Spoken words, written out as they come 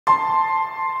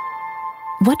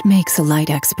What makes a light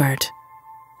expert?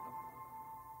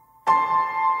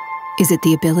 Is it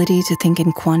the ability to think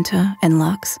in quanta and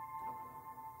lux?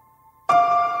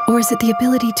 Or is it the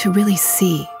ability to really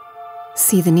see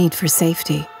the need for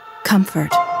safety,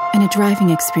 comfort, and a driving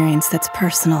experience that's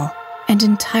personal and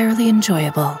entirely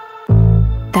enjoyable?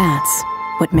 That's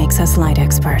what makes us light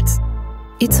experts.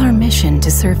 It's our mission to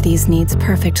serve these needs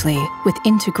perfectly with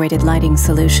integrated lighting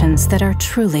solutions that are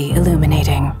truly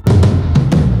illuminating.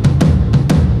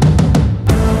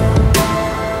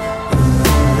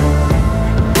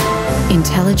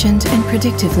 Intelligent and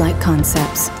predictive light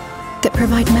concepts that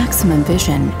provide maximum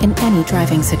vision in any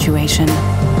driving situation,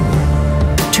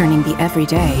 turning the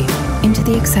everyday into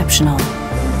the exceptional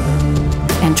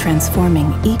and transforming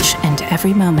each and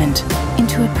every moment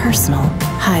into a personal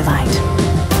highlight.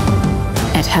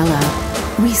 At Hella,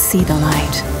 we see the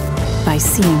light by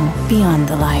seeing beyond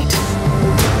the light.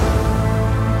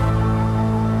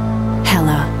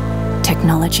 Hella,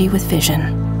 technology with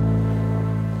vision.